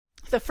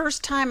the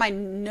first time I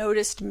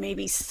noticed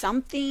maybe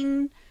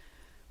something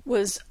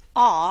was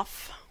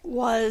off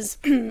was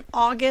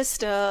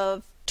August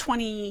of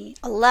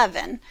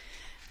 2011,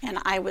 and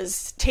I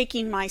was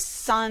taking my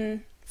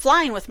son,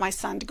 flying with my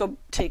son to go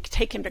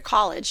take him to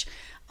college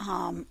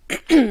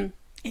in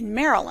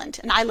Maryland,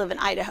 and I live in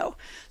Idaho.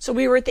 So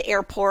we were at the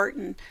airport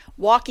and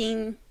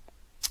walking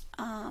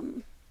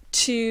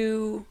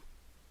to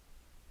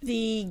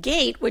the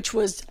gate, which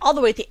was all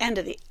the way at the end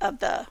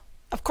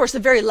of course, the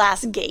very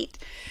last gate.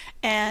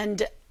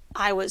 And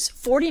I was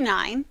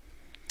 49,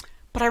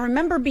 but I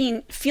remember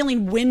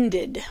feeling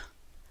winded.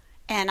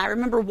 And I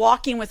remember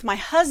walking with my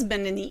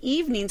husband in the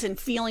evenings and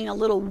feeling a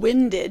little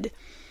winded.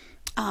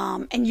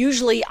 And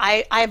usually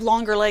I have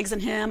longer legs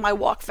than him. I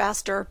walk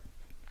faster.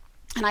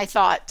 And I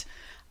thought,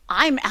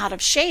 I'm out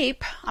of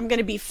shape. I'm going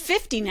to be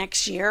 50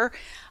 next year.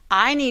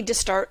 I need to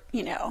start,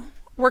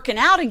 working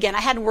out again.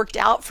 I hadn't worked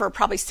out for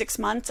probably 6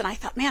 months, and I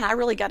thought, man, I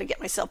really got to get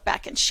myself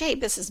back in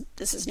shape. This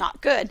is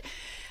not good.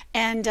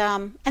 And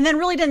then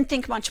really didn't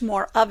think much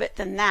more of it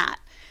than that.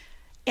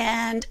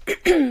 And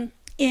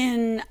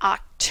in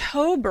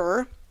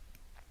October,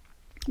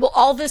 well,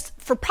 all this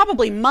for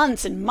probably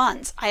months and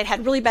months, I had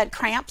had really bad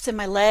cramps in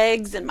my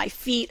legs and my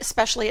feet,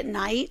 especially at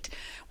night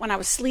when I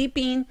was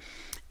sleeping.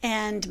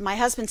 And my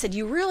husband said,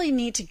 you really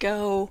need to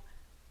go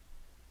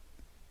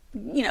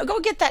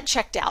get that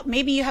checked out.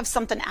 Maybe you have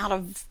something out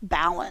of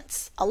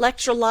balance,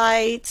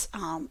 electrolytes,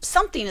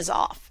 something is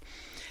off.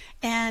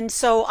 And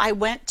so I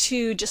went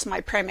to just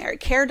my primary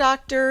care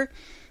doctor,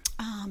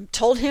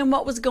 told him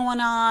what was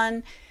going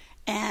on.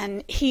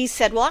 And he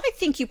said, well, I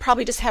think you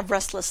probably just have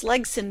restless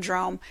leg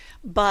syndrome.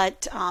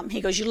 But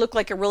he goes, you look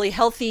like a really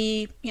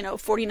healthy,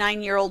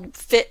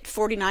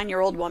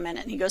 49-year-old woman.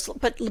 And he goes,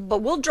 but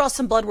we'll draw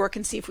some blood work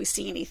and see if we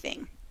see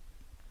anything.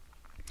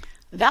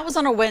 That was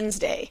on a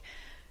Wednesday.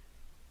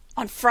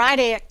 On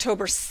Friday,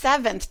 October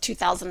 7th,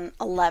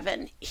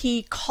 2011,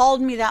 he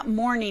called me that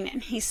morning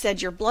and he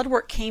said, your blood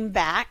work came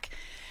back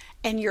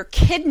and your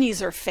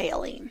kidneys are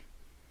failing.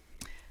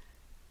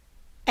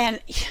 And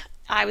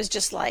I was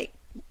just like,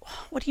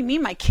 what do you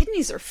mean my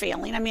kidneys are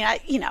failing? I mean,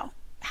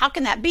 how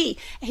can that be?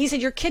 And he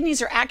said, your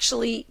kidneys are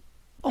actually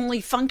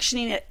only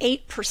functioning at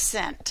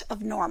 8%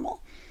 of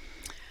normal.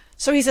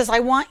 So he says, I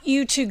want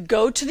you to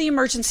go to the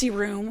emergency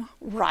room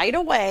right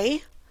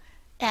away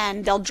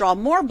and they'll draw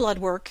more blood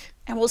work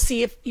and we'll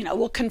see if,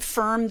 we'll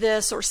confirm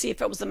this or see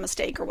if it was a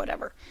mistake or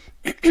whatever.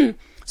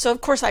 So,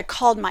 of course, I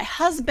called my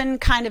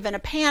husband kind of in a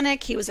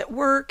panic. He was at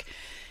work.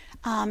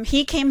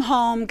 He came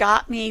home,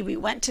 got me. We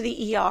went to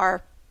the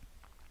ER.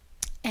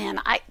 And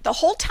the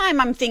whole time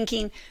I'm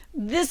thinking,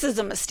 this is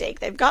a mistake.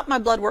 They've got my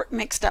blood work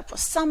mixed up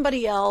with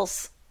somebody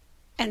else.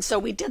 And so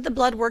we did the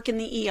blood work in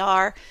the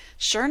ER.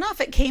 Sure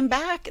enough, it came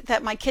back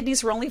that my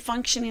kidneys were only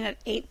functioning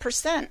at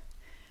 8%.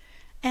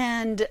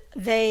 And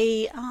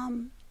they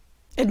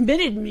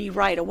admitted me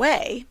right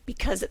away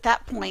because at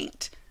that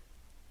point,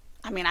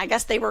 I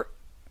guess they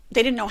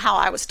didn't know how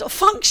I was still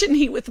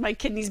functioning with my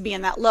kidneys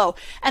being that low.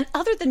 And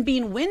other than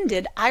being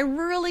winded, I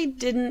really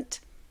didn't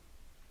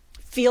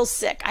feel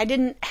sick. I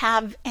didn't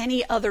have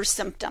any other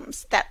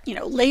symptoms that,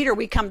 later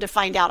we come to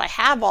find out I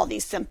have all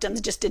these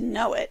symptoms, just didn't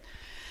know it.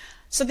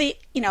 So they,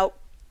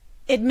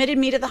 admitted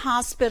me to the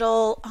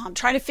hospital,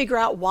 trying to figure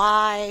out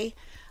why.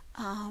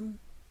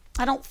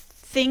 I don't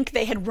think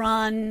they had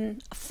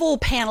run a full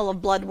panel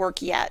of blood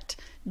work yet,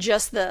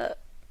 just the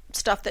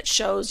stuff that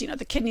shows,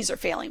 the kidneys are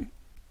failing.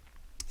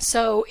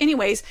 So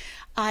anyways,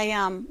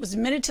 I was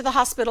admitted to the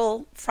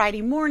hospital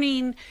Friday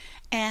morning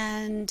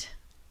and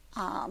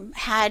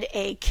had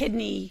a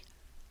kidney.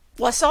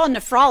 Well, I saw a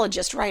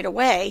nephrologist right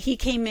away. He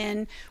came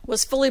in,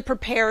 was fully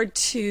prepared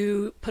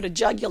to put a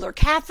jugular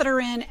catheter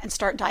in and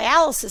start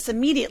dialysis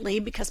immediately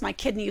because my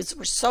kidneys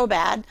were so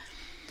bad.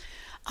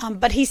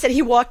 But he said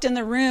he walked in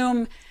the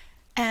room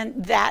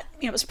and that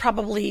it was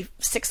probably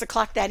 6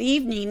 o'clock that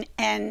evening.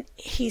 And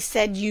he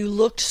said, you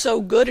looked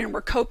so good and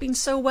were coping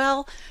so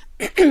well.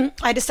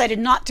 I decided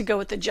not to go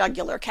with the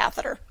jugular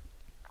catheter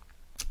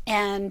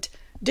and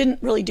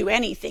didn't really do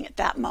anything at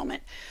that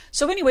moment.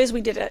 So anyways,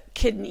 we did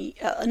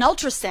an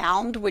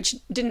ultrasound, which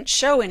didn't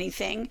show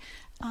anything.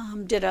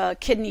 Did a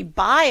kidney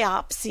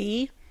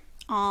biopsy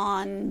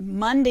on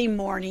Monday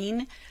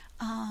morning.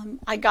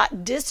 I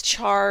got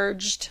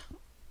discharged,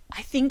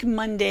 I think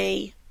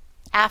Monday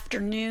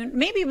afternoon.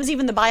 Maybe it was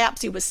even the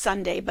biopsy was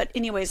Sunday. But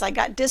anyways, I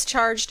got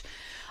discharged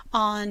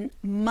on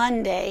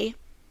Monday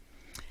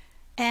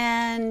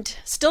and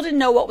still didn't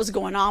know what was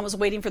going on. Was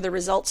waiting for the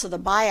results of the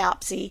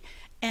biopsy.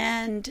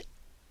 And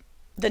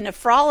the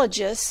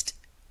nephrologist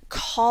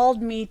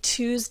called me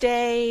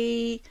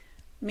Tuesday,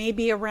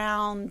 maybe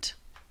around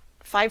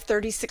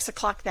 5:30, 6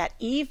 o'clock that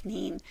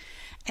evening,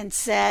 and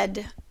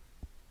said,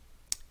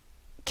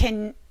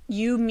 can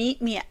you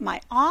meet me at my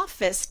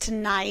office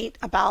tonight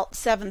about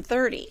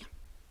 7:30?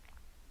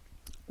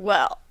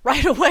 Well,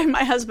 right away,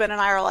 my husband and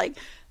I are like,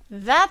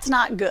 that's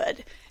not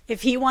good.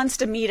 If he wants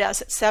to meet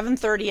us at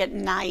 7:30 at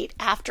night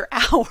after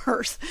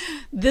hours,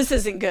 this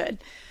isn't good.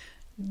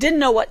 Didn't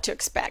know what to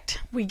expect.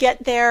 We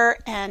get there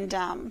and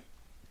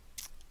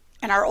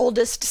and our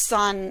oldest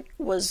son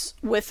was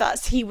with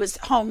us. He was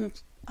home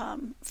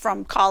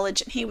from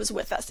college, and he was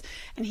with us.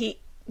 And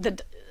the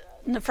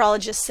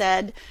nephrologist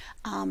said,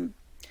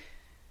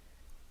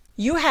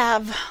 you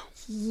have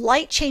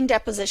light chain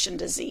deposition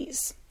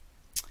disease.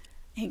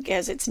 He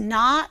goes, it's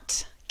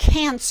not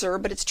cancer,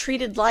 but it's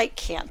treated like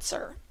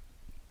cancer.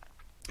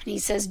 And he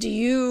says, do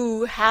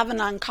you have an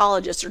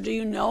oncologist, or do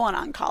you know an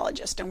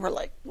oncologist? And we're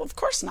like, well, of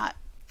course not.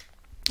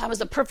 I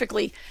was a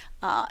perfectly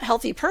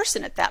healthy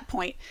person at that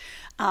point,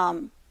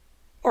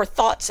 or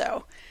thought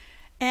so.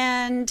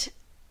 And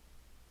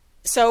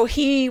so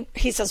he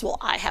says, well,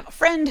 I have a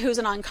friend who's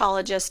an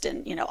oncologist,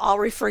 and I'll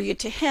refer you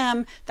to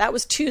him. That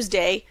was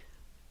Tuesday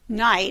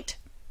night.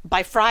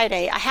 By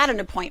Friday, I had an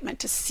appointment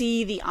to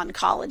see the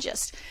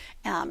oncologist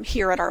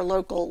here at our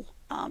local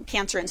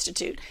cancer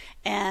institute,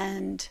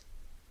 and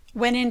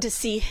went in to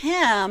see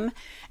him.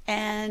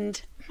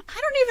 And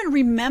I don't even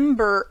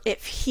remember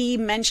if he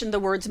mentioned the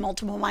words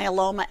multiple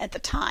myeloma at the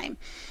time,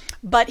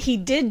 but he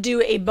did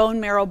do a bone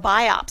marrow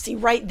biopsy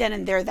right then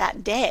and there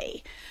that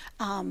day,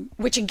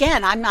 which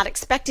again, I'm not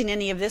expecting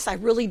any of this. I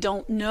really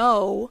don't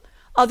know,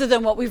 other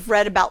than what we've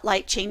read about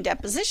light chain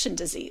deposition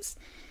disease.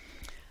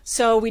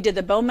 So we did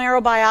the bone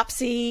marrow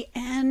biopsy,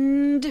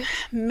 and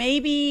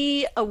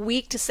maybe a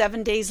week to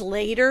 7 days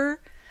later,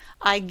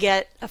 I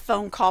get a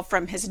phone call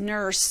from his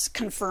nurse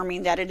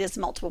confirming that it is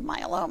multiple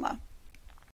myeloma.